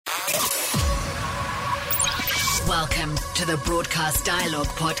Welcome to the Broadcast Dialogue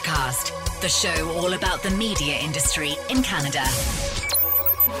Podcast, the show all about the media industry in Canada.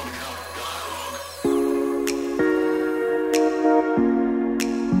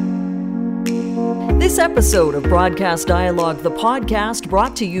 This episode of Broadcast Dialogue, the podcast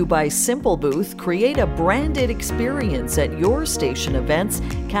brought to you by Simple Booth, create a branded experience at your station events,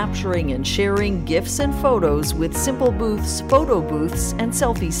 capturing and sharing gifs and photos with Simple Booth's photo booths and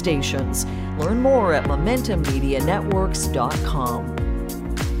selfie stations. Learn more at MomentumMediaNetworks.com.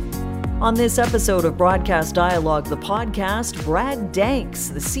 On this episode of Broadcast Dialogue, the podcast, Brad Danks,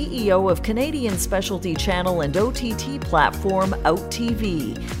 the CEO of Canadian specialty channel and OTT platform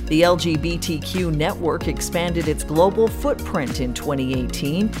OutTV. The LGBTQ network expanded its global footprint in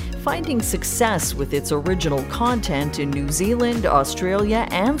 2018, finding success with its original content in New Zealand, Australia,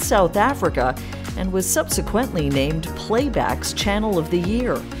 and South Africa, and was subsequently named Playback's Channel of the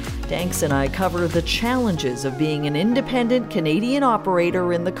Year. Danks and I cover the challenges of being an independent Canadian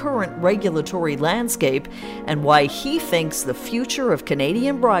operator in the current regulatory landscape and why he thinks the future of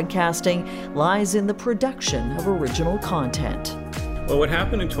Canadian broadcasting lies in the production of original content. Well, what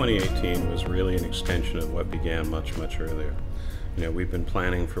happened in 2018 was really an extension of what began much, much earlier. You know, we've been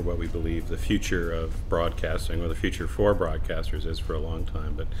planning for what we believe the future of broadcasting, or the future for broadcasters, is for a long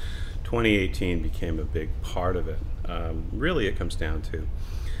time, but 2018 became a big part of it. Really, it comes down to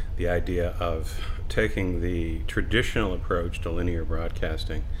the idea of taking the traditional approach to linear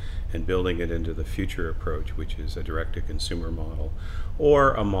broadcasting and building it into the future approach, which is a direct-to-consumer model,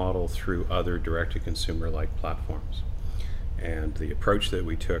 or a model through other direct-to-consumer-like platforms. And the approach that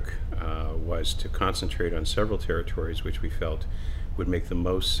we took was to concentrate on several territories which we felt would make the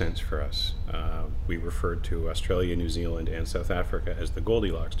most sense for us. We referred to Australia, New Zealand, and South Africa as the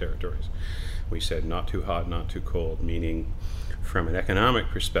Goldilocks territories. We said not too hot, not too cold, meaning from an economic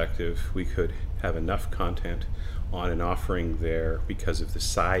perspective, we could have enough content on an offering there because of the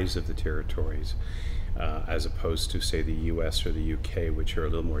size of the territories, as opposed to, say, the US or the UK, which are a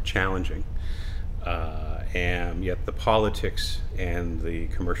little more challenging. And yet the politics and the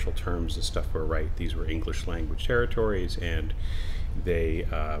commercial terms and stuff were right. These were English language territories, and they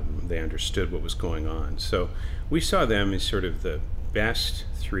understood what was going on. So we saw them as sort of the best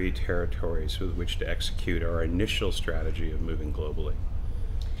three territories with which to execute our initial strategy of moving globally.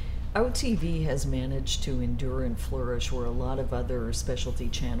 OutTV has managed to endure and flourish where a lot of other specialty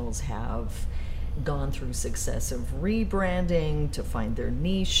channels have gone through successive rebranding to find their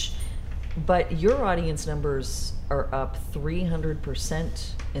niche. But your audience numbers are up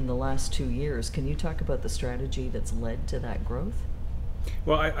 300% in the last 2 years. Can you talk about the strategy that's led to that growth?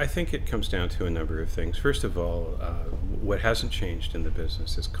 Well, I think it comes down to a number of things. First of all, what hasn't changed in the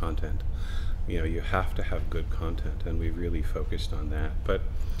business is content. You know, you have to have good content, and we've really focused on that. But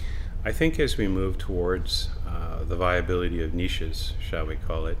I think as we move towards the viability of niches, shall we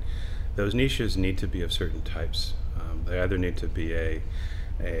call it, those niches need to be of certain types. They either need to be a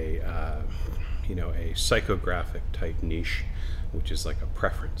psychographic type niche, which is like a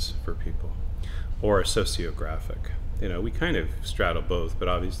preference for people, or a sociographic. You know, we kind of straddle both, but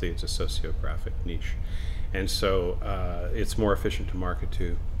obviously it's a sociographic niche. And so it's more efficient to market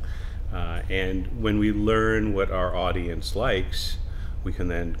to. And when we learn what our audience likes, we can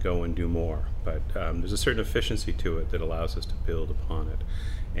then go and do more. But there's a certain efficiency to it that allows us to build upon it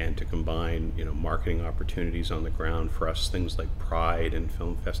and to combine, marketing opportunities on the ground for us, things like Pride and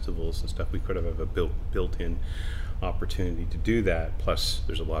film festivals and stuff. We could have a built-in opportunity to do that. Plus,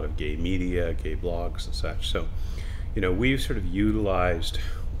 there's a lot of gay media, gay blogs and such. So, we've sort of utilized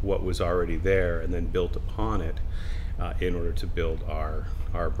what was already there and then built upon it in order to build our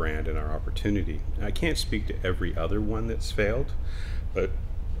brand and our opportunity. I can't speak to every other one that's failed, but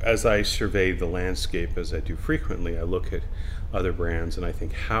as I survey the landscape, as I do frequently, I look at other brands and I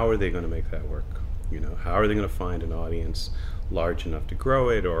think, how are they going to make that work? How are they going to find an audience large enough to grow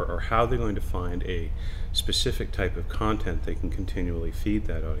it, or how are they going to find a specific type of content they can continually feed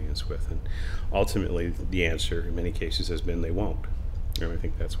that audience with? And ultimately, the answer in many cases has been they won't. And I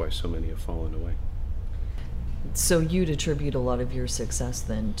think that's why so many have fallen away. So you'd attribute a lot of your success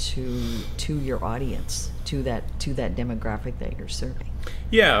then to your audience, to that demographic that you're serving.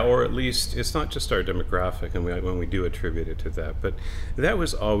 Yeah, or at least it's not just our demographic, and when we do attribute it to that, but that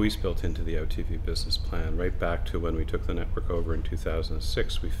was always built into the OTV business plan. Right back to when we took the network over in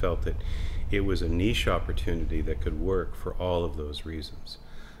 2006, we felt that it was a niche opportunity that could work for all of those reasons.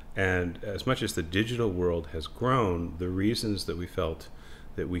 And as much as the digital world has grown, the reasons that we felt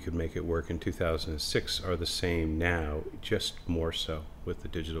that we could make it work in 2006 are the same now, just more so with the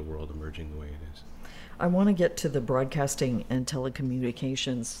digital world emerging the way it is. I want to get to the Broadcasting and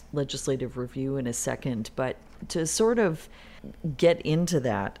Telecommunications legislative review in a second, but to sort of get into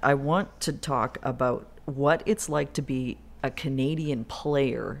that, I want to talk about what it's like to be a Canadian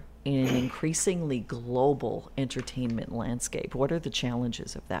player in an increasingly global entertainment landscape. What are the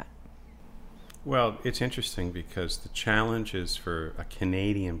challenges of that? Well, it's interesting because the challenges for a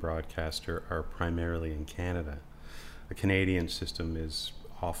Canadian broadcaster are primarily in Canada. The Canadian system is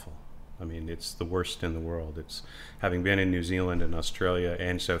awful. I mean, it's the worst in the world. It's having been in New Zealand and Australia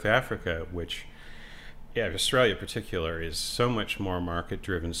and South Africa, which, Australia in particular is so much more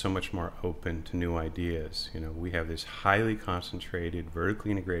market-driven, so much more open to new ideas. We have this highly concentrated, vertically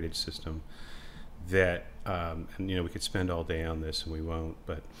integrated system that, and we could spend all day on this and we won't,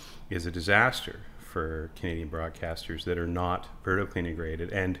 but is a disaster for Canadian broadcasters that are not vertically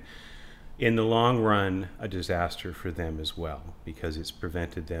integrated, and in the long run, a disaster for them as well, because it's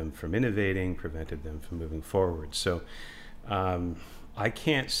prevented them from innovating, prevented them from moving forward. So I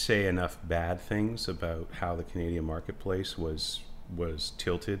can't say enough bad things about how the Canadian marketplace was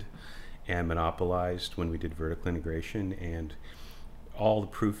tilted and monopolized when we did vertical integration, and all the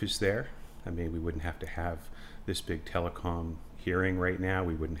proof is there. I mean, we wouldn't have to have this big telecom hearing right now.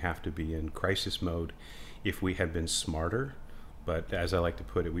 We wouldn't have to be in crisis mode if we had been smarter. But as I like to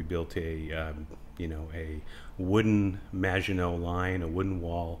put it, we built a wooden Maginot line, a wooden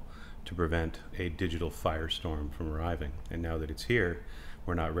wall, to prevent a digital firestorm from arriving. And now that it's here,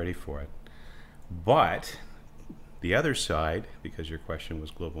 we're not ready for it. But the other side, because your question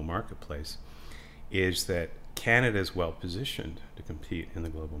was global marketplace, is that Canada is well positioned to compete in the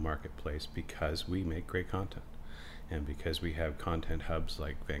global marketplace because we make great content. And because we have content hubs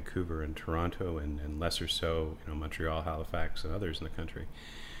like Vancouver and Toronto and lesser so, Montreal, Halifax, and others in the country,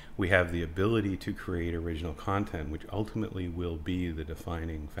 we have the ability to create original content, which ultimately will be the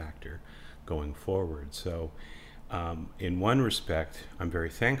defining factor going forward. So in one respect, I'm very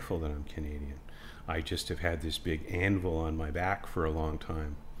thankful that I'm Canadian. I just have had this big anvil on my back for a long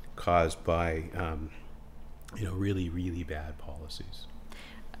time, caused by really, really bad policies.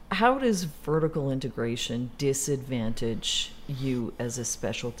 How does vertical integration disadvantage you as a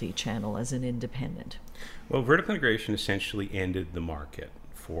specialty channel, as an independent? Well, vertical integration essentially ended the market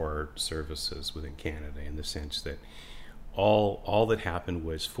for services within Canada, in the sense that all that happened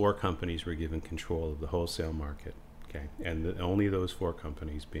was 4 companies were given control of the wholesale market, okay? And only those 4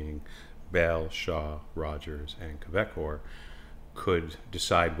 companies, being Bell, Shaw, Rogers, and Quebecor, could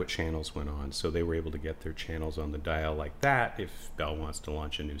decide what channels went on. So they were able to get their channels on the dial like that. If Bell wants to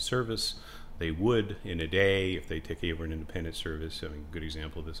launch a new service, they would in a day. If they take over an independent service, a good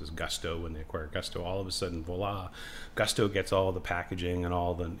example of this is Gusto. When they acquire Gusto, all of a sudden, voila, Gusto gets all the packaging and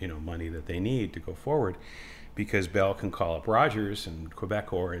all the money that they need to go forward, because Bell can call up Rogers and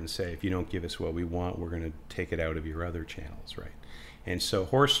Quebecor and say, if you don't give us what we want, we're going to take it out of your other channels, right? And so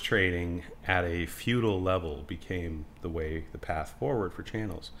horse trading at a feudal level became the path forward for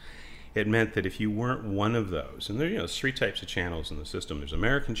channels. It meant that if you weren't one of those, and there's 3 types of channels in the system. There's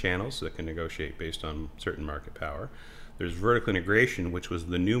American channels that can negotiate based on certain market power. There's vertical integration, which was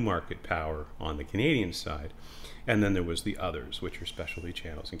the new market power on the Canadian side. And then there was the others, which are specialty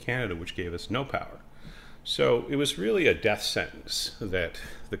channels in Canada, which gave us no power. So it was really a death sentence that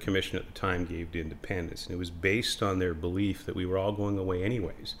the commission at the time gave to independents, and it was based on their belief that we were all going away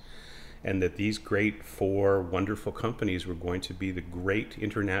anyways, and that these great 4 wonderful companies were going to be the great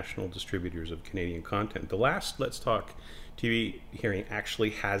international distributors of Canadian content. The last Let's Talk TV hearing actually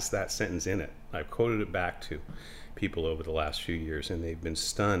has that sentence in it. I've quoted it back to people over the last few years, and they've been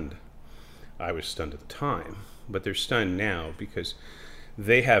stunned. I was stunned at the time, but they're stunned now because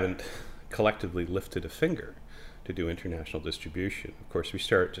they haven't collectively lifted a finger to do international distribution. Of course, we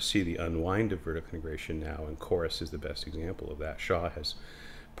start to see the unwind of vertical integration now, and Chorus is the best example of that. Shaw has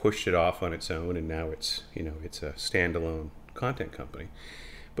pushed it off on its own, and now it's a standalone content company.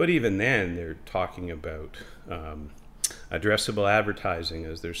 But even then, they're talking about addressable advertising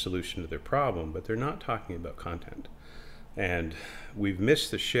as their solution to their problem, but they're not talking about content. And we've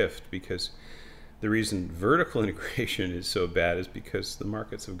missed the shift, because the reason vertical integration is so bad is because the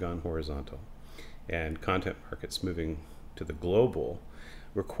markets have gone horizontal, and content markets moving to the global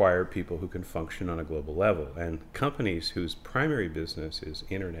require people who can function on a global level. And companies whose primary business is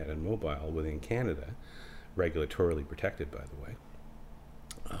internet and mobile within Canada, regulatorily protected by the way,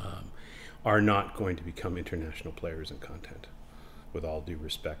 are not going to become international players in content. With all due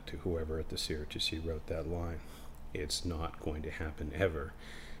respect to whoever at the CRTC wrote that line, it's not going to happen ever.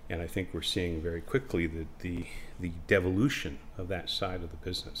 And I think we're seeing very quickly the devolution of that side of the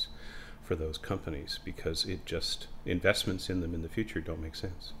business for those companies, because investments in them in the future don't make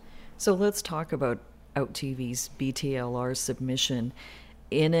sense. So let's talk about OutTV's BTLR submission.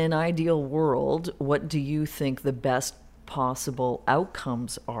 In an ideal world, what do you think the best possible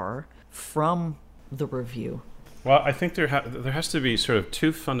outcomes are from the review? Well, I think there has to be sort of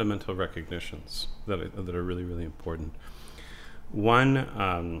two fundamental recognitions that are really, really important. One,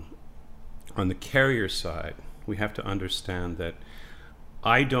 on the carrier side, we have to understand that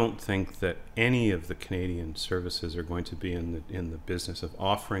I don't think that any of the Canadian services are going to be in the business of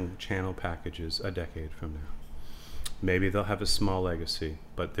offering channel packages a decade from now. Maybe they'll have a small legacy,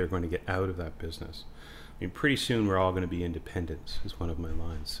 but they're going to get out of that business. I mean, pretty soon we're all going to be independent, is one of my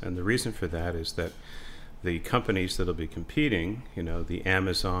lines. And the reason for that is that the companies that'll be competing, the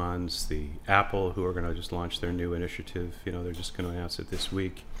Amazons, the Apple, who are going to just launch their new initiative, they're just going to announce it this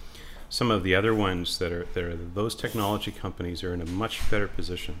week. Some of the other ones that are there, those technology companies are in a much better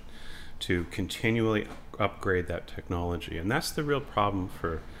position to continually upgrade that technology. And that's the real problem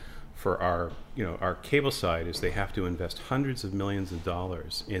for our cable side, is they have to invest hundreds of millions of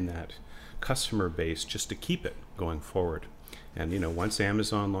dollars in that customer base just to keep it going forward. And once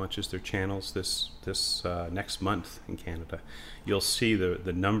Amazon launches their channels this next month in Canada, you'll see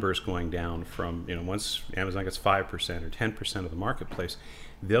the numbers going down from, once Amazon gets 5% or 10% of the marketplace,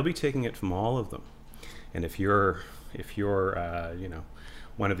 they'll be taking it from all of them. And if you're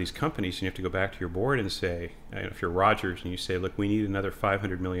one of these companies, and you have to go back to your board and say, if you're Rogers and you say, look, we need another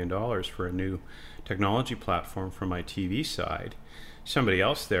 $500 million for a new technology platform for my TV side, somebody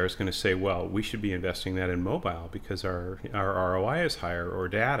else there is going to say, well, we should be investing that in mobile because our ROI is higher, or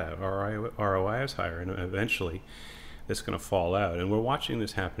data, our ROI is higher, and eventually that's going to fall out. And we're watching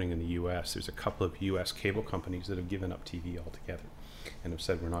this happening in the U.S. There's a couple of U.S. cable companies that have given up TV altogether and have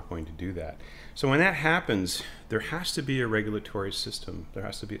said we're not going to do that. So when that happens, there has to be a regulatory system. There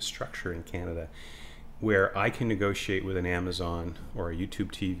has to be a structure in Canada where I can negotiate with an Amazon or a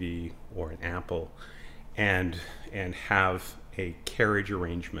YouTube TV or an Apple and have a carriage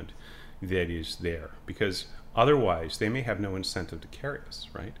arrangement that is there, because otherwise they may have no incentive to carry us,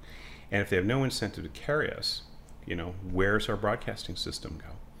 right? And if they have no incentive to carry us, where's our broadcasting system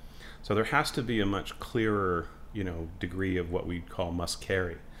go? So there has to be a much clearer, degree of what we call must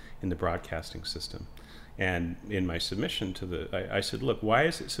carry in the broadcasting system. And in my submission I said, look, why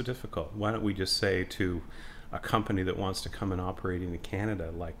is it so difficult? Why don't we just say to a company that wants to come and operate into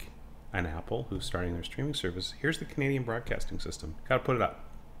Canada, like an Apple who's starting their streaming service, here's the Canadian broadcasting system. Got to put it up.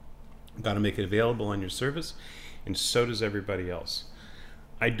 Got to make it available on your service, and so does everybody else.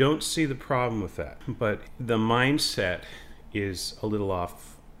 I don't see the problem with that, but the mindset is a little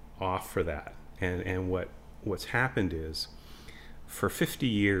off for that. And what's happened is, for 50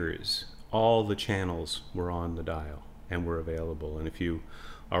 years, all the channels were on the dial and were available. And if you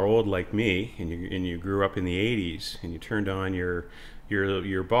are old like me and you grew up in the 80s and you turned on your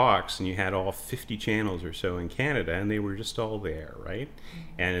box and you had all 50 channels or so in Canada, and they were just all there, right?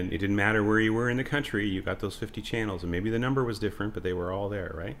 And it didn't matter where you were in the country, you got those 50 channels, and maybe the number was different, but they were all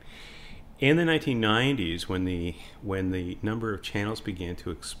there, right? In the 1990s, when the number of channels began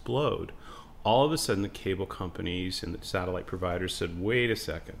to explode, all of a sudden the cable companies and the satellite providers said, wait a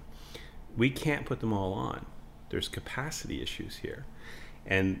second, we can't put them all on. There's capacity issues here.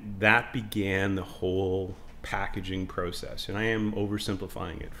 And that began the whole packaging process. And I am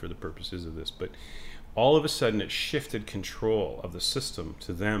oversimplifying it for the purposes of this, but all of a sudden it shifted control of the system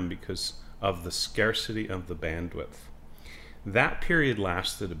to them because of the scarcity of the bandwidth. That period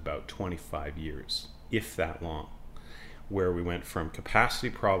lasted about 25 years, if that long, where we went from capacity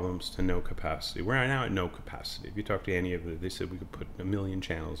problems to no capacity. We're now at no capacity. If you talk to any of them, they said we could put 1 million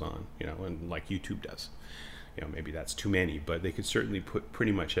channels on, and like YouTube does. Maybe that's too many, but they could certainly put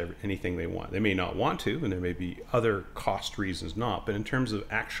pretty much anything they want. They may not want to, and there may be other cost reasons not, but in terms of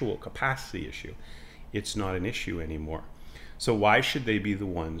actual capacity issue, it's not an issue anymore. So why should they be the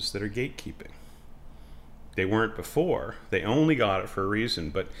ones that are gatekeeping? They weren't before. They only got it for a reason,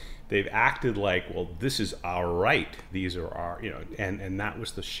 but they've acted like, well, this is our right. These are our, and that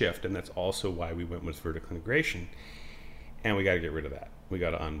was the shift, and that's also why we went with vertical integration. And we got to get rid of that. We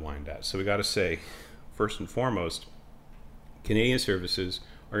got to unwind that. So we got to say, first and foremost, Canadian services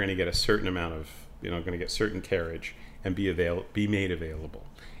are going to get a certain amount of, going to get certain carriage and be made available.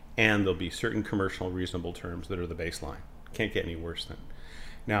 And there'll be certain commercial reasonable terms that are the baseline. Can't get any worse than.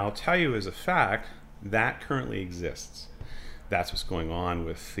 Now, I'll tell you as a fact, that currently exists. That's what's going on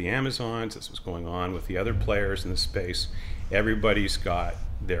with the Amazons. That's what's going on with the other players in the space. Everybody's got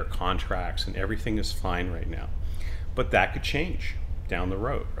their contracts and everything is fine right now. But that could change down the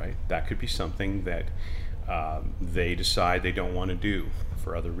road, right? That could be something that they decide they don't want to do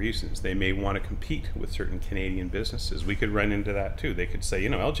for other reasons. They may want to compete with certain Canadian businesses. We could run into that too. They could say,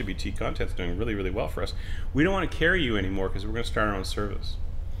 LGBT content's doing really, really well for us. We don't want to carry you anymore because we're going to start our own service,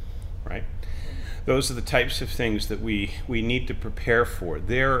 right? Those are the types of things that we need to prepare for.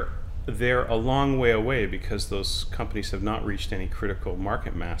 They're a long way away because those companies have not reached any critical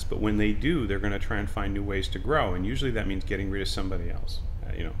market mass, but when they do, they're going to try and find new ways to grow, and usually that means getting rid of somebody else,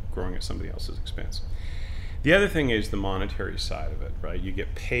 growing at somebody else's expense. The other thing is the monetary side of it, right? You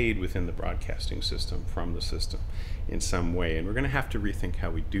get paid within the broadcasting system from the system in some way, and we're going to have to rethink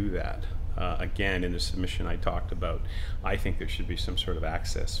how we do that. Again, in the submission I talked about, I think there should be some sort of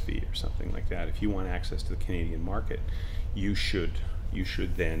access fee or something like that. If you want access to the Canadian market, you should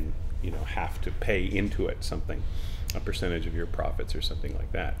then have to pay into it something, a percentage of your profits or something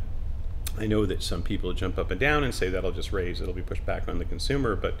like that. I know that some people jump up and down and say it'll be pushed back on the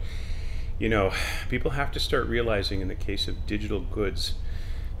consumer, but people have to start realizing in the case of digital goods,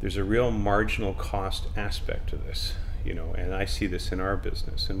 there's a real marginal cost aspect to this, and I see this in our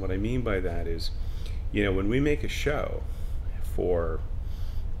business. And what I mean by that is, when we make a show for,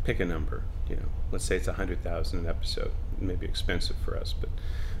 pick a number, let's say it's $100,000 an episode. It may be expensive for us, but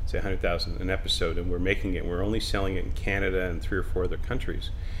say $100,000 an episode, and we're only selling it in Canada and 3 or 4 other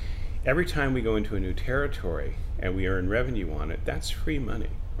countries. Every time we go into a new territory and we earn revenue on it, that's free money,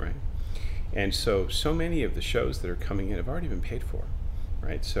 right? And so many of the shows that are coming in have already been paid for,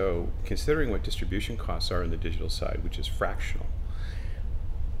 right? So considering what distribution costs are on the digital side, which is fractional,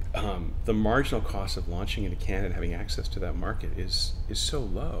 the marginal cost of launching into Canada and having access to that market is so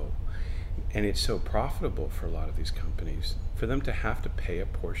low, and it's so profitable for a lot of these companies. For them to have to pay a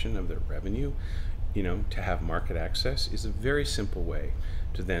portion of their revenue, to have market access is a very simple way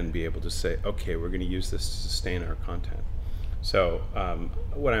to then be able to say, okay, we're going to use this to sustain our content. So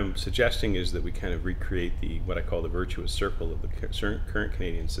what I'm suggesting is that we kind of recreate what I call the virtuous circle of the current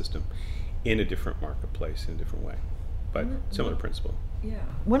Canadian system in a different marketplace, in a different way, but similar principle. Yeah.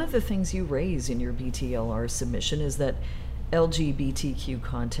 One of the things you raise in your BTLR submission is that LGBTQ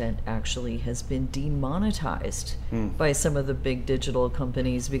content actually has been demonetized by some of the big digital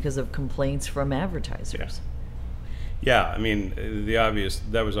companies because of complaints from advertisers. Yeah, I mean,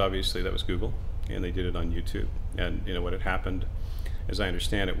 that was Google, and they did it on YouTube. And what had happened, as I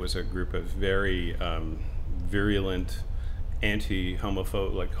understand it, was a group of very virulent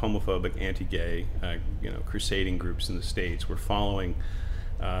homophobic, anti-gay, crusading groups in the States were following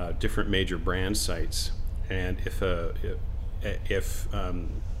different major brand sites, and if LGBT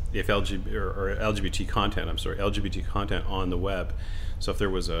content on the web. So if there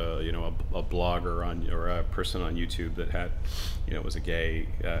was a blogger or a person on YouTube that had, was a gay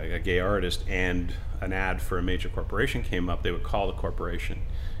artist, and an ad for a major corporation came up, they would call the corporation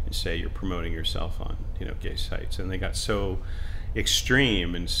and say, you're promoting yourself on, gay sites. And they got so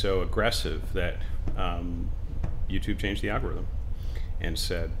extreme and so aggressive that YouTube changed the algorithm and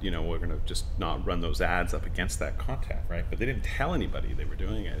said, we're going to just not run those ads up against that content, right? But they didn't tell anybody they were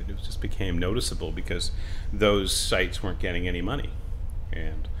doing it. It just became noticeable because those sites weren't getting any money,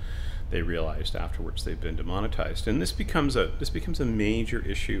 and they realized afterwards they'd been demonetized. And this becomes a major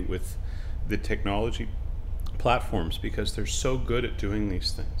issue with the technology platforms because they're so good at doing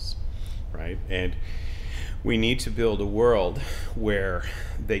these things, right? And we need to build a world where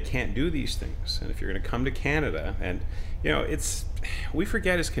they can't do these things. And if you're going to come to Canada, and we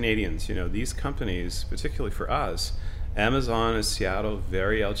forget as Canadians, these companies, particularly for us, Amazon is Seattle,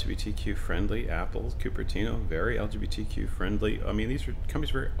 very LGBTQ friendly. Apple, Cupertino, very LGBTQ friendly. I mean, these are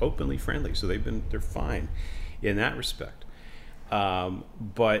companies very openly friendly, so they're fine in that respect.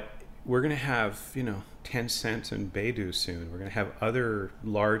 But we're going to have, Tencent and Baidu soon. We're going to have other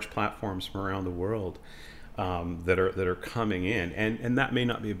large platforms from around the world that are coming in, and that may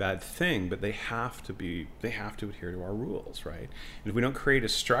not be a bad thing, but they have to adhere to our rules, right? And if we don't create a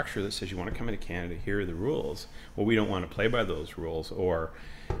structure that says you want to come into Canada, here are the rules, well, we don't want to play by those rules. Or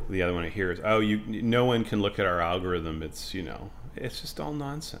the other one I hear is, no one can look at our algorithm. It's it's just all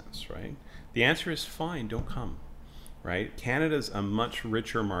nonsense, right? The answer is fine, don't come, right? Canada's a much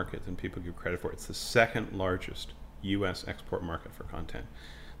richer market than people give credit for. It's the second largest U.S. export market for content.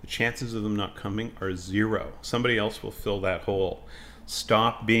 The chances of them not coming are zero. Somebody else will fill that hole.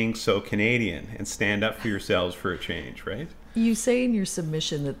 Stop being so Canadian and stand up for yourselves for a change, right? You say in your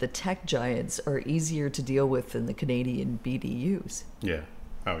submission that the tech giants are easier to deal with than the Canadian BDUs. Yeah.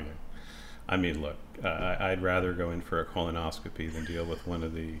 Oh, yeah. I mean, look, I'd rather go in for a colonoscopy than deal with one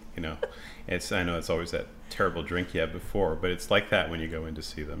of the, I know it's always that terrible drink you had before, but it's like that when you go in to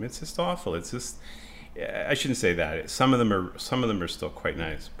see them. It's just awful. It's just, I shouldn't say that. Some of them are still quite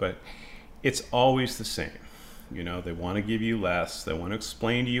nice, but it's always the same. You know, they want to give you less. They want to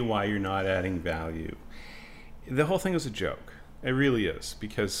explain to you why you're not adding value. The whole thing is a joke. It really is.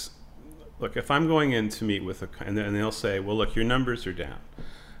 Because, look, if I'm going in to meet with and they'll say, well, look, your numbers are down.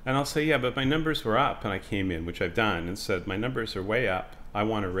 And I'll say, yeah, but my numbers were up. And I came in, which I've done, and said, my numbers are way up. I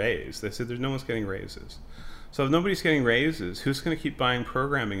want a raise. They said, there's no one's getting raises. So if nobody's getting raises, who's going to keep buying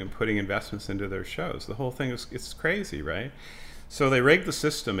programming and putting investments into their shows? The whole thing it's crazy, right? So they rig the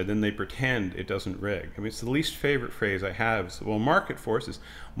system and then they pretend it doesn't rig. I mean, it's the least favorite phrase I have. Is, well, market forces.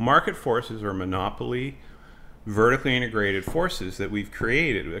 Market forces are monopoly, vertically integrated forces that we've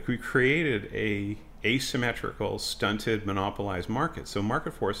created. Like, we created a asymmetrical, stunted, monopolized market. So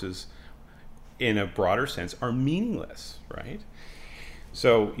market forces, in a broader sense, are meaningless, right?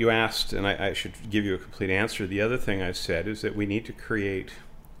 So you asked, and I should give you a complete answer. The other thing I said is that we need to create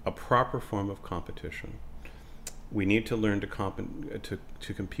a proper form of competition. We need to learn to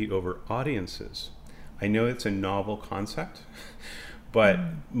compete over audiences. I know it's a novel concept, but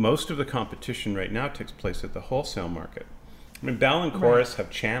most of the competition right now takes place at the wholesale market. I mean, Bell and Chorus have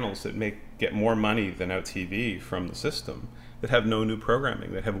channels that get more money than Out TV from the system, that have no new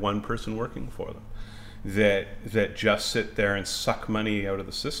programming, that have one person working for them, that just sit there and suck money out of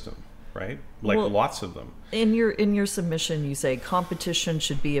the system, right? Like, well, lots of them. In your submission, you say competition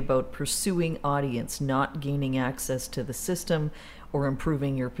should be about pursuing audience, not gaining access to the system or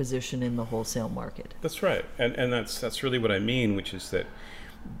improving your position in the wholesale market. That's right, and that's really what I mean, which is that,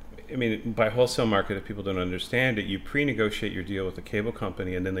 I mean, by wholesale market, if people don't understand it, you pre-negotiate your deal with the cable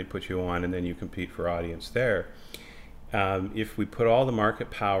company, and then they put you on, and then you compete for audience there. If we put all the market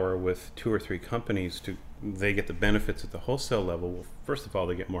power with 2 or 3 companies, they get the benefits at the wholesale level. Well, first of all,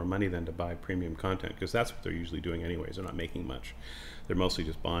 they get more money than to buy premium content, because that's what they're usually doing anyways. They're not making much. They're mostly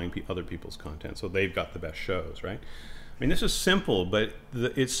just buying other people's content, so they've got the best shows, right? I mean, this is simple, but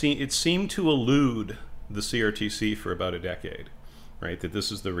it seemed to elude the CRTC for about a decade, right? That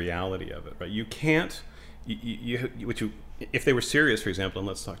this is the reality of it, right? You can't, if they were serious, for example, in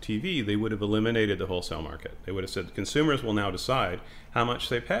Let's Talk TV, they would have eliminated the wholesale market. They would have said consumers will now decide how much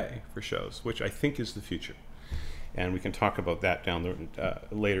they pay for shows, which I think is the future. And we can talk about that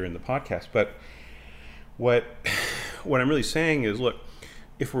later in the podcast. But what I'm really saying is, look,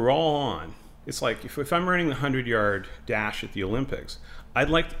 if we're all on, it's like if I'm running the 100-yard dash at the Olympics, I'd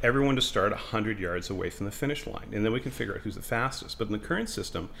like everyone to start 100 yards away from the finish line, and then we can figure out who's the fastest. But in the current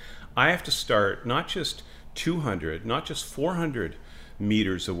system, I have to start not just 200, not just 400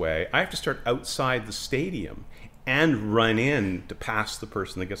 meters away. I have to start outside the stadium and run in to pass the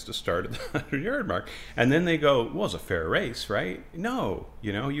person that gets to start at the 100-yard mark. And then they go, well, it's a fair race, right? No,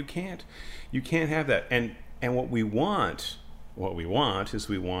 you can't have that. And what we want is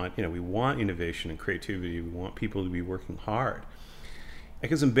we want innovation and creativity. We want people to be working hard.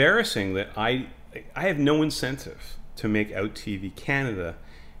 Like, it's embarrassing that I have no incentive to make Out TV Canada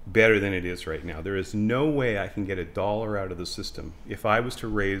better than it is right now. There is no way I can get $1 out of the system if I was to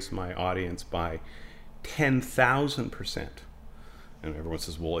raise my audience by 10,000%. And everyone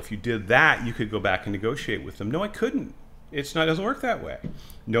says, well, if you did that, you could go back and negotiate with them. No, I couldn't. It doesn't work that way.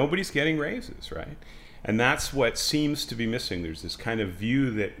 Nobody's getting raises, right? And that's what seems to be missing. There's this kind of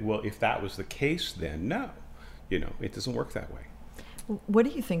view that, well, if that was the case, then no. It doesn't work that way. What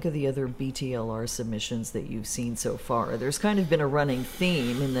do you think of the other BTLR submissions that you've seen so far? There's kind of been a running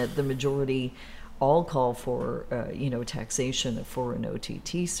theme in that the majority all call for, taxation of foreign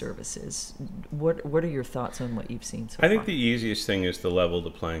OTT services. What are your thoughts on what you've seen so far? I think the easiest thing is to level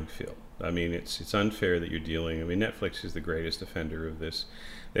the playing field. I mean, it's unfair that you're dealing. I mean, Netflix is the greatest offender of this.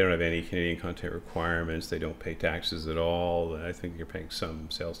 They don't have any Canadian content requirements. They don't pay taxes at all. I think you're paying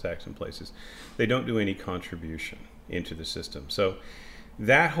some sales tax in places. They don't do any contribution into the system. So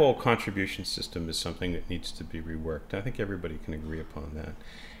that whole contribution system is something that needs to be reworked. I think everybody can agree upon that.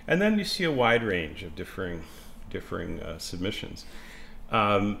 And then you see a wide range of differing submissions.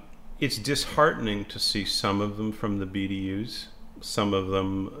 It's disheartening to see some of them from the BDUs, some of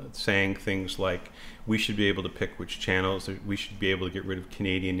them saying things like, we should be able to pick which channels, we should be able to get rid of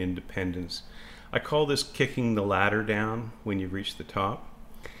Canadian independence. I call this kicking the ladder down when you reach the top.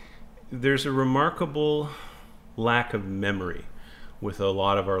 There's a remarkable lack of memory with a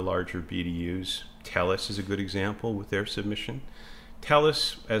lot of our larger BDUs. TELUS is a good example with their submission.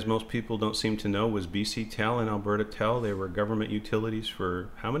 TELUS, as most people don't seem to know, was BC Tel and Alberta Tel. They were government utilities for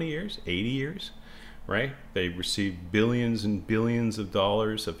how many years? 80 years, right? They received billions and billions of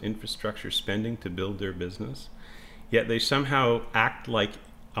dollars of infrastructure spending to build their business. Yet they somehow act like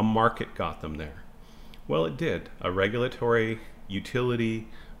a market got them there. Well, it did. A regulatory,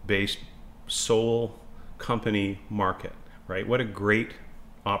 utility-based sole company market, right? What a great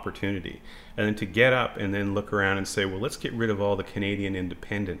opportunity. And then to get up and then look around and say, well, let's get rid of all the Canadian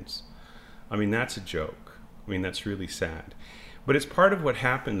independents. I mean, that's a joke. I mean, that's really sad. But it's part of what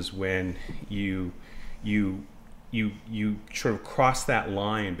happens when you sort of cross that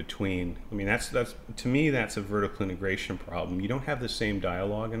line between, I mean, that's to me, that's a vertical integration problem. You don't have the same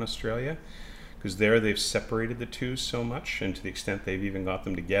dialogue in Australia, because there they've separated the two so much, and to the extent they've even got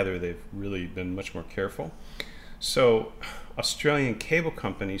them together, they've really been much more careful. So Australian cable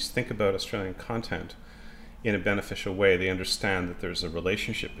companies think about Australian content in a beneficial way. They understand that there's a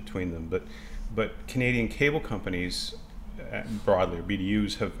relationship between them, but Canadian cable companies, broadly, or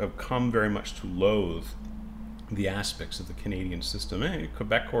BDUs, have come very much to loathe the aspects of the Canadian system.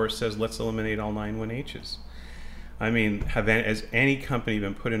 Quebecor says, let's eliminate all 918s. I mean, has any company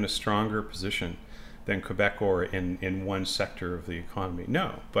been put in a stronger position than Quebecor in one sector of the economy?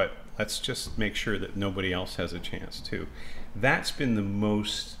 No, but let's just make sure that nobody else has a chance too. That's been the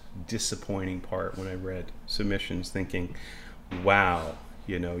most disappointing part when I read submissions, thinking, wow,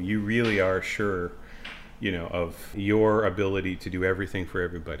 you really are sure, of your ability to do everything for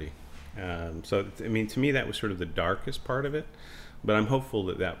everybody. So, I mean, to me, that was sort of the darkest part of it. But I'm hopeful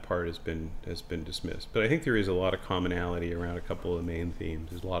that part has been dismissed. But I think there is a lot of commonality around a couple of the main themes.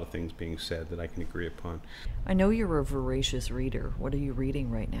 There's a lot of things being said that I can agree upon. I know you're a voracious reader. What are you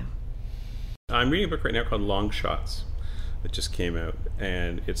reading right now? I'm reading a book right now called Long Shots that just came out.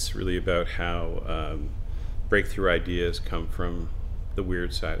 And it's really about how breakthrough ideas come from the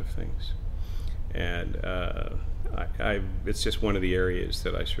weird side of things. And it's just one of the areas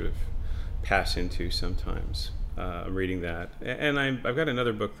that I sort of pass into sometimes. I'm reading that, and I've got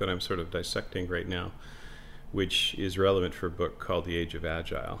another book that I'm sort of dissecting right now, which is relevant for a book called The Age of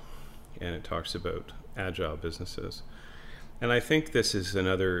Agile, and it talks about agile businesses. And I think this is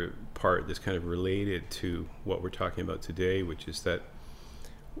another part that's kind of related to what we're talking about today, which is that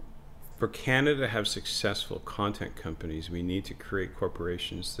for Canada to have successful content companies, we need to create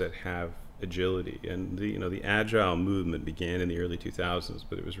corporations that have agility. And the agile movement began in the early 2000s,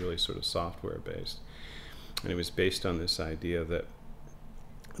 but it was really sort of software based. And it was based on this idea that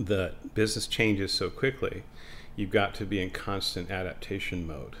the business changes so quickly, you've got to be in constant adaptation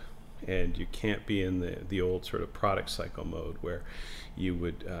mode. And you can't be in the old sort of product cycle mode where you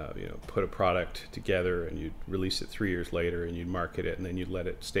would put a product together and you'd release it 3 years later and you'd market it and then you'd let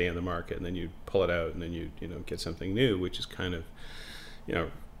it stay in the market and then you'd pull it out and then you'd get something new, which is kind of,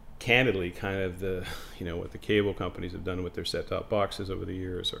 candidly kind of the what the cable companies have done with their set-top boxes over the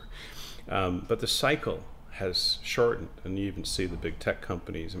years. But the cycle has shortened, and you even see the big tech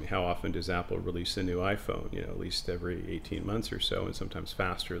companies. I mean, how often does Apple release a new iPhone? At least every 18 months or so, and sometimes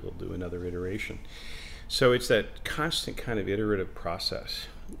faster, they'll do another iteration. So it's that constant kind of iterative process.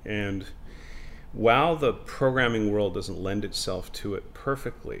 And while the programming world doesn't lend itself to it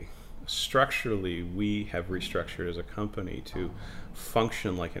perfectly, structurally, we have restructured as a company to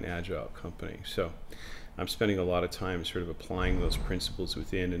function like an agile company. So I'm spending a lot of time sort of applying those principles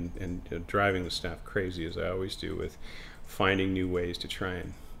within and driving the staff crazy, as I always do, with finding new ways to try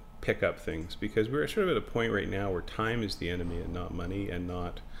and pick up things, because we're sort of at a point right now where time is the enemy and not money and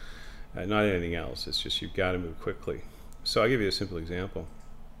not anything else. It's just you've got to move quickly. So I'll give you a simple example.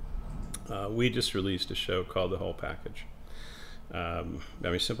 We just released a show called The Whole Package.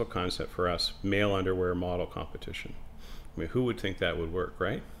 Simple concept for us, male underwear model competition. I mean, who would think that would work,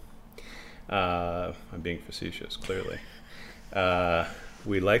 right? I'm being facetious, clearly.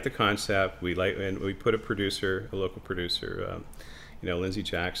 We like the concept. And we put a local producer, Lindsay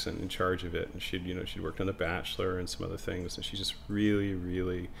Jackson, in charge of it. And she'd worked on The Bachelor and some other things, and she just really,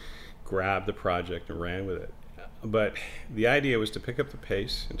 really grabbed the project and ran with it. But the idea was to pick up the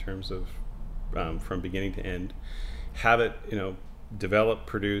pace in terms of from beginning to end, have it, developed,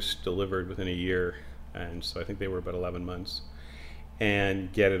 produced, delivered within a year. And so I think they were about 11 months.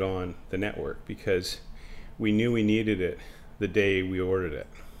 And get it on the network, because we knew we needed it the day we ordered it.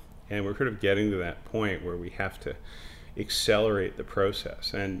 And we're sort of getting to that point where we have to accelerate the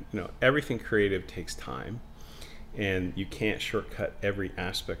process. And everything creative takes time, and you can't shortcut every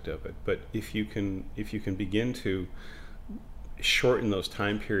aspect of it. But if you can begin to shorten those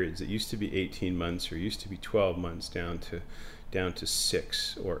time periods, it used to be 18 months or used to be 12 months down to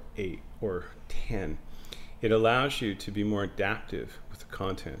 6 or 8 or 10. It allows you to be more adaptive with the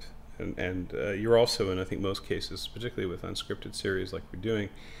content. And you're also, in I think most cases, particularly with unscripted series like we're doing,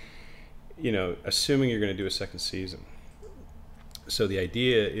 assuming you're going to do a second season. So the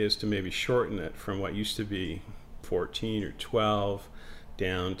idea is to maybe shorten it from what used to be 14 or 12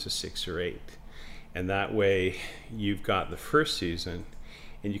 down to 6 or 8. And that way you've got the first season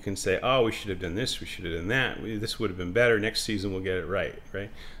and you can say, oh, we should have done this, we should have done that, this would have been better, next season we'll get it right.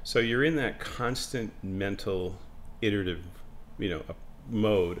 So you're in that constant mental iterative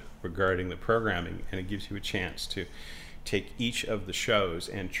mode regarding the programming, and it gives you a chance to take each of the shows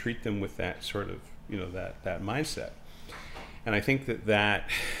and treat them with that sort of that mindset. And I think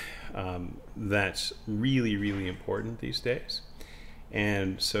that's really, really important these days.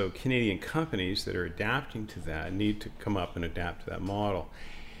 And so Canadian companies that are adapting to that need to come up and adapt to that model.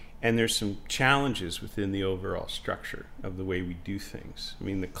 And there's some challenges within the overall structure of the way we do things. I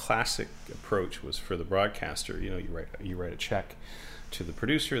mean, the classic approach was for the broadcaster, you write a check to the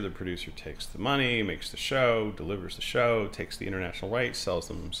producer takes the money, makes the show, delivers the show, takes the international rights, sells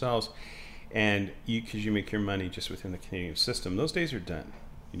them themselves. And because you make your money just within the Canadian system, those days are done.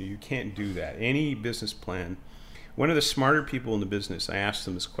 You can't do that. Any business plan. One of the smarter people in the business, I asked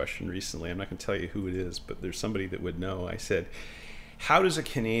them this question recently. I'm not going to tell you who it is, but there's somebody that would know. I said, how does a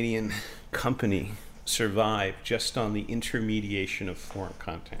Canadian company survive just on the intermediation of foreign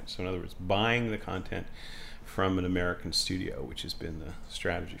content? So in other words, buying the content from an American studio, which has been the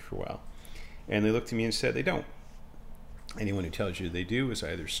strategy for a while. And they looked at me and said, they don't. Anyone who tells you they do is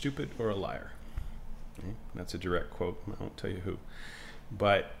either stupid or a liar. Okay? That's a direct quote. I won't tell you who.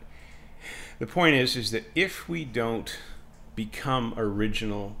 But the point is that if we don't become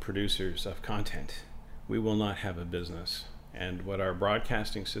original producers of content, we will not have a business. And what our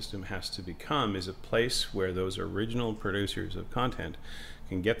broadcasting system has to become is a place where those original producers of content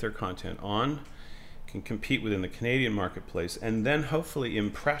can get their content on, can compete within the Canadian marketplace, and then hopefully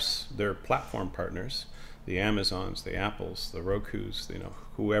impress their platform partners, the Amazons, the Apples, the Rokus,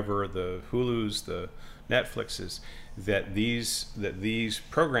 whoever, the Hulus, the Netflixes, that these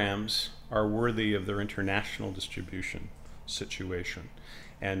programs are worthy of their international distribution situation.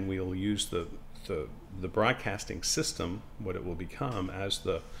 And we'll use the broadcasting system, what it will become, as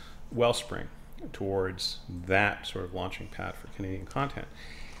the wellspring towards that sort of launching pad for Canadian content.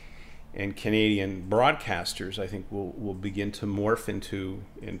 And Canadian broadcasters, I think, will begin to morph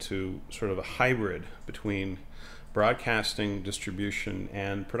into sort of a hybrid between broadcasting, distribution,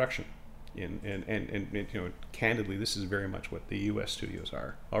 and production. And candidly, this is very much what the U.S. studios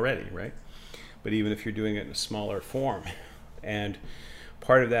are already, right? But even if you're doing it in a smaller form, and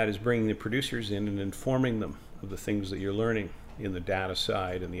part of that is bringing the producers in and informing them of the things that you're learning in the data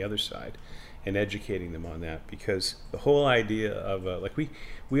side and the other side, and educating them on that, because the whole idea of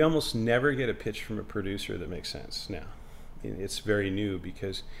we almost never get a pitch from a producer that makes sense now. It's very new,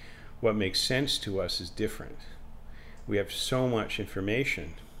 because what makes sense to us is different. We have so much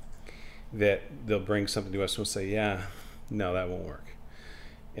information that they'll bring something to us and we'll say, yeah, no, that won't work.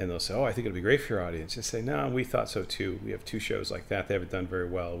 And they'll say, oh, I think it'll be great for your audience. And say, no, we thought so too. We have 2 shows like that. They haven't done very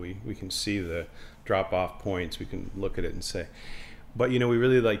well. We can see the drop-off points. We can look at it and say, but we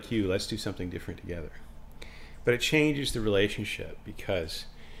really like you. Let's do something different together. But it changes the relationship, because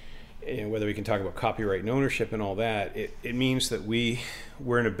whether we can talk about copyright and ownership and all that, it means that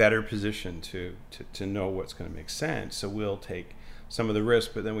we're in a better position to know what's going to make sense. So we'll take some of the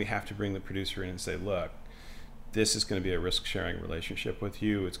risk, but then we have to bring the producer in and say, look, this is going to be a risk-sharing relationship with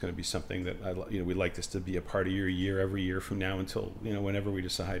you. It's going to be something that we'd like this to be a part of your year every year from now until whenever we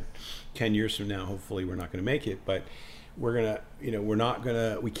decide 10 years from now. Hopefully, we're not going to make it, but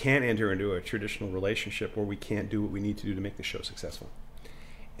we can't enter into a traditional relationship where we can't do what we need to do to make the show successful.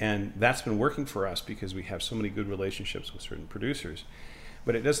 And that's been working for us because we have so many good relationships with certain producers.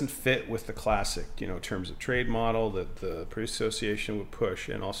 But it doesn't fit with the classic, terms of trade model that the Producer Association would push,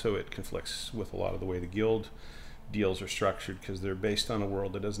 and also it conflicts with a lot of the way the guild deals are structured, because they're based on a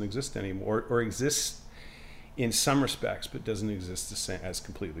world that doesn't exist anymore, or exists in some respects, but doesn't exist the same as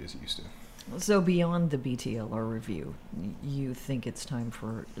completely as it used to. So beyond the BTLR review, you think it's time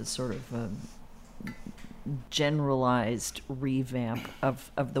for a sort of generalized revamp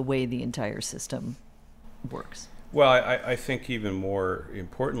of the way the entire system works? Well, I think even more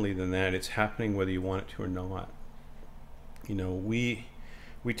importantly than that, it's happening whether you want it to or not.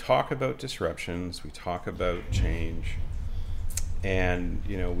 We talk about disruptions, we talk about change, and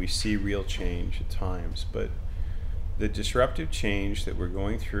we see real change at times, but the disruptive change that we're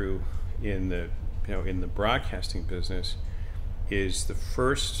going through in the broadcasting business is the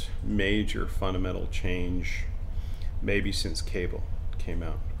first major fundamental change maybe since cable came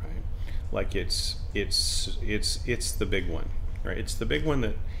out, right? Like it's the big one, right? It's the big one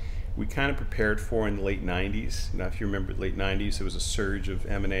that we kind of prepared for in the late 90s. If you remember the late 90s, there was a surge of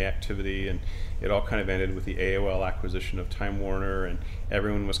M&A activity, and it all kind of ended with the AOL acquisition of Time Warner, and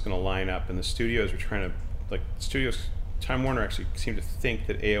everyone was going to line up, and the studios were trying to, Time Warner actually seemed to think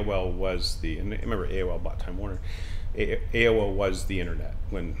that AOL was and remember AOL bought Time Warner, AOL was the internet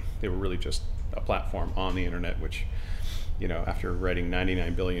when they were really just a platform on the internet, which, after writing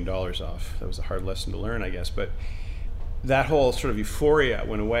 $99 billion off, that was a hard lesson to learn, I guess. But that whole sort of euphoria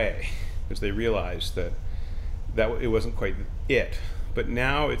went away because they realized that it wasn't quite it. But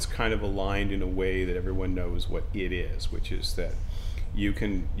now it's kind of aligned in a way that everyone knows what it is, which is that you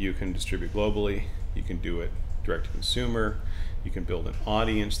can distribute globally, you can do it direct to consumer, you can build an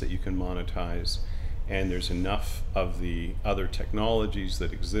audience that you can monetize, and there's enough of the other technologies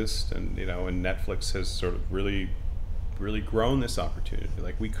that exist, and and Netflix has sort of really grown this opportunity.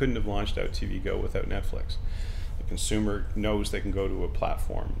 Like, we couldn't have launched out TV Go without Netflix. The consumer knows they can go to a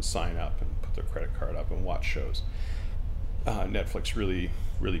platform and sign up and put their credit card up and watch shows. Netflix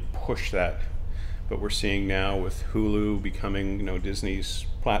really pushed that, but we're seeing now with Hulu becoming Disney's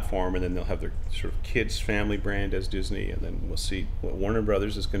platform, and then they'll have their sort of kids family brand as Disney, and then we'll see what Warner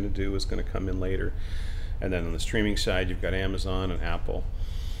Brothers is going to come in later, and then on the streaming side you've got Amazon and Apple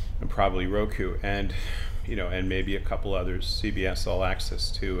and probably Roku, and and maybe a couple others, CBS All Access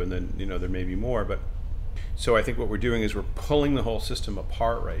too, and then there may be more. But so I think what we're doing is we're pulling the whole system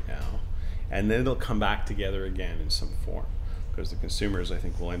apart right now, and then it'll come back together again in some form, because the consumers, I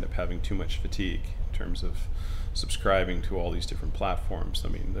think, will end up having too much fatigue in terms of subscribing to all these different platforms. I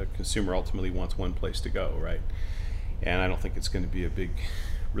mean, the consumer ultimately wants one place to go, right? And I don't think it's going to be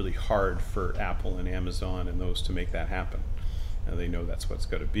really hard for Apple and Amazon and those to make that happen. And they know that's what's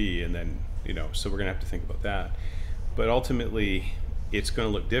going to be, and then, so we're going to have to think about that. But ultimately, it's going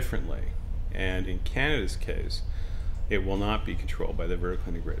to look differently. And in Canada's case, it will not be controlled by the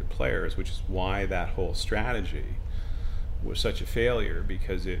vertically integrated players, which is why that whole strategy was such a failure,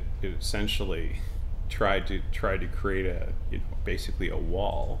 because it essentially tried to create basically a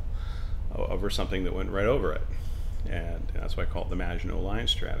wall over something that went right over it, and that's why I call it the Maginot Line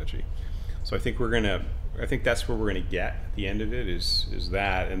strategy. So I think that's where we're going to get at the end of it is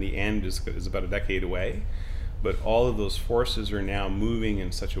that, and the end is about a decade away. But all of those forces are now moving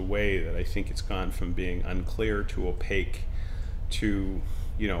in such a way that I think it's gone from being unclear to opaque to,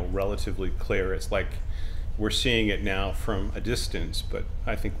 relatively clear. It's like we're seeing it now from a distance, but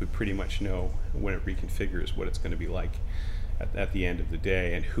I think we pretty much know when it reconfigures what it's going to be like at the end of the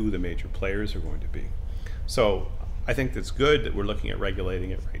day, and who the major players are going to be. So I think that's good that we're looking at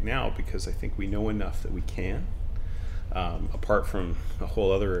regulating it right now, because I think we know enough that we can. Apart from a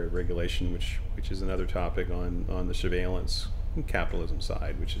whole other regulation, which is another topic on the surveillance and capitalism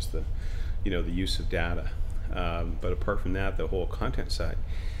side, which is the use of data. But apart from that, the whole content side,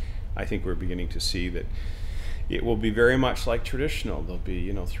 I think we're beginning to see that it will be very much like traditional. There'll be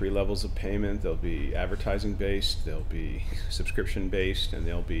 3 levels of payment. There'll be advertising based, there'll be subscription based, and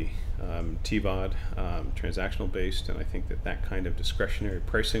there'll be TVOD, transactional based. And I think that kind of discretionary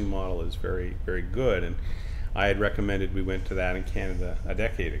pricing model is very, very good. And I had recommended we went to that in Canada a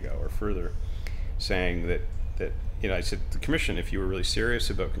decade ago or further, saying that I said to the Commission, if you were really serious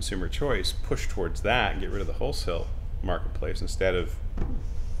about consumer choice, push towards that and get rid of the wholesale marketplace instead of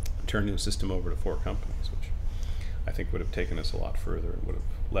turning the system over to 4 companies, which I think would have taken us a lot further and would have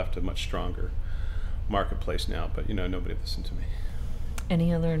left a much stronger marketplace now. But nobody listened to me.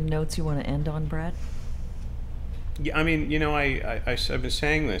 Any other notes you want to end on, Brad? Yeah, I mean, I've been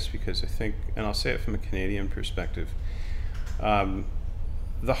saying this because I think, and I'll say it from a Canadian perspective,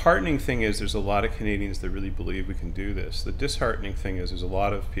 the heartening thing is there's a lot of Canadians that really believe we can do this. The disheartening thing is there's a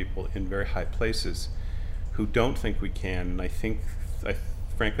lot of people in very high places who don't think we can, and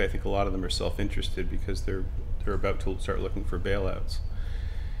frankly, I think a lot of them are self-interested because they're about to start looking for bailouts.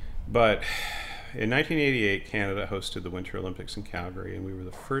 But in 1988, Canada hosted the Winter Olympics in Calgary, and we were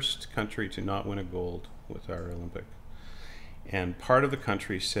the first country to not win a gold with our Olympic. And part of the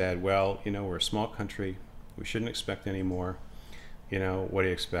country said, well, we're a small country, we shouldn't expect any more. What do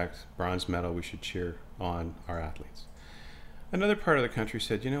you expect? Bronze medal, we should cheer on our athletes. Another part of the country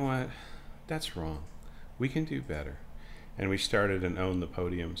said, you know what, that's wrong. We can do better. And we started an Own the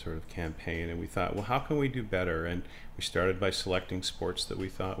Podium sort of campaign, and we thought, well, how can we do better? And we started by selecting sports that we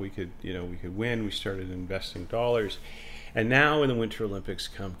thought we could win. We started investing dollars. And now when the Winter Olympics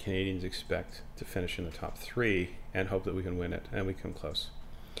come, Canadians expect to finish in the top 3 and hope that we can win it, and we come close.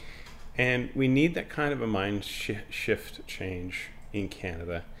 And we need that kind of a mind shift change in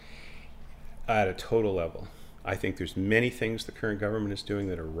Canada at a total level. I think there's many things the current government is doing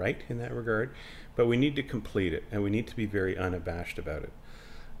that are right in that regard, but we need to complete it, and we need to be very unabashed about it.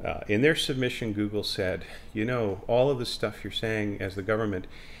 In their submission, Google said, all of the stuff you're saying as the government,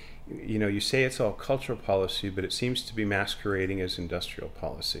 you say it's all cultural policy, but it seems to be masquerading as industrial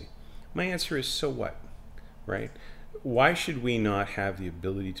policy. My answer is, so what, right? Why should we not have the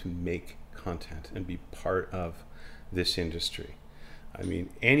ability to make content and be part of this industry. I mean,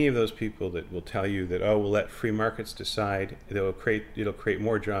 any of those people that will tell you that, oh, we'll let free markets decide, it'll create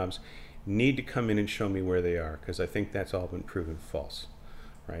more jobs, need to come in and show me where they are, because I think that's all been proven false,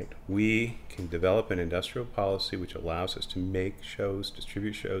 right? We can develop an industrial policy which allows us to make shows,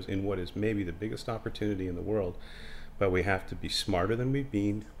 distribute shows in what is maybe the biggest opportunity in the world, but we have to be smarter than we've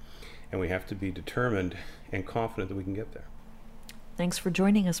been, and we have to be determined and confident that we can get there. Thanks for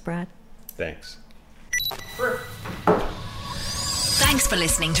joining us, Brad. Thanks. Thanks for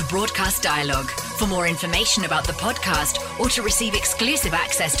listening to Broadcast Dialogue. For more information about the podcast or to receive exclusive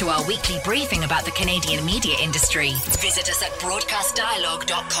access to our weekly briefing about the Canadian media industry, visit us at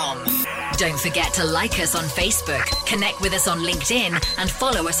broadcastdialogue.com. Don't forget to like us on Facebook, connect with us on LinkedIn, and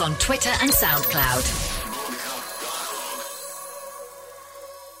follow us on Twitter and SoundCloud.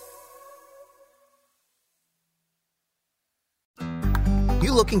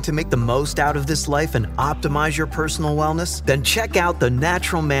 Looking to make the most out of this life and optimize your personal wellness? Then check out the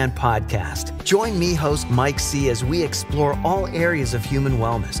Natural Man Podcast. Join me, host Mike C., as we explore all areas of human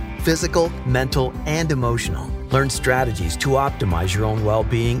wellness, physical, mental, and emotional. Learn strategies to optimize your own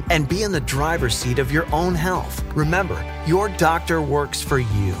well-being and be in the driver's seat of your own health. Remember, your doctor works for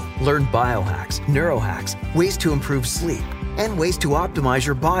you. Learn biohacks, neurohacks, ways to improve sleep, and ways to optimize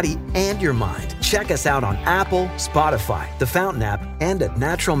your body and your mind. Check us out on Apple, Spotify, the Fountain app, and at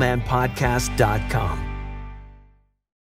naturalmanpodcast.com.